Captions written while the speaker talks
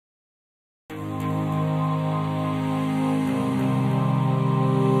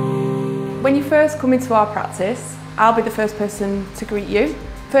When you first come into our practice, I'll be the first person to greet you.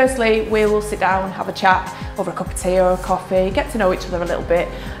 Firstly, we will sit down and have a chat over a cup of tea or a coffee, get to know each other a little bit,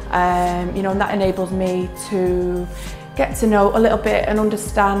 and that enables me to get to know a little bit and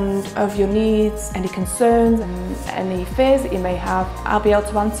understand of your needs, any concerns and any fears that you may have. I'll be able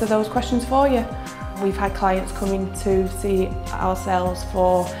to answer those questions for you. We've had clients coming to see ourselves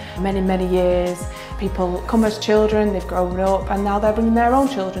for many, many years. People come as children, they've grown up, and now they're bringing their own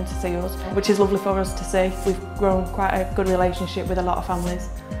children to see us, which is lovely for us to see. We've grown quite a good relationship with a lot of families.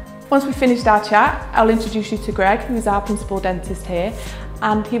 Once we've finished our chat, I'll introduce you to Greg, who's our principal dentist here,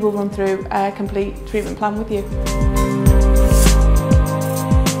 and he will run through a complete treatment plan with you.